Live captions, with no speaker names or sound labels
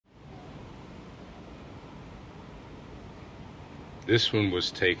This one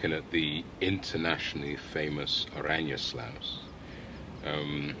was taken at the internationally famous Oranjesluis.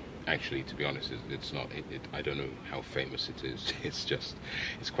 Actually, to be honest, it's not. I don't know how famous it is.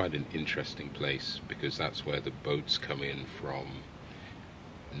 It's quite an interesting place because that's where the boats come in from.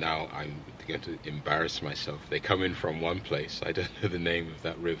 Now I'm going to embarrass myself. They come in from one place. I don't know the name of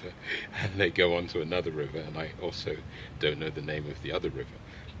that river, and they go on to another river, and I also don't know the name of the other river.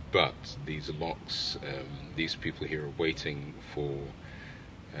 But these locks, these people here are waiting for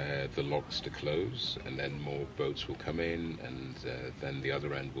the locks to close, and then more boats will come in, and then the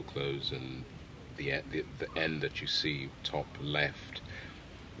other end will close, and the end that you see top left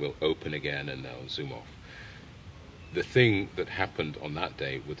will open again, and they'll zoom off. The thing that happened on that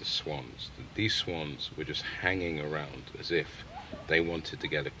day with the swans, these swans were just hanging around as if they wanted to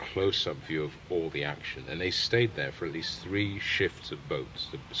get a close-up view of all the action, and they stayed there for at least 3 shifts of boats.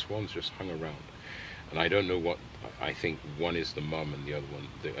 The swans just hung around, and I don't know what. I think one is the mum and the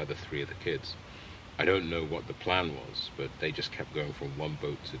other 3 are the kids. I don't know what the plan was, but they just kept going from one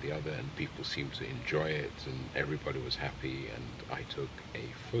boat to the other, and people seemed to enjoy it, and everybody was happy, and I took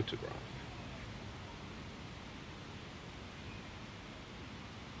a photograph.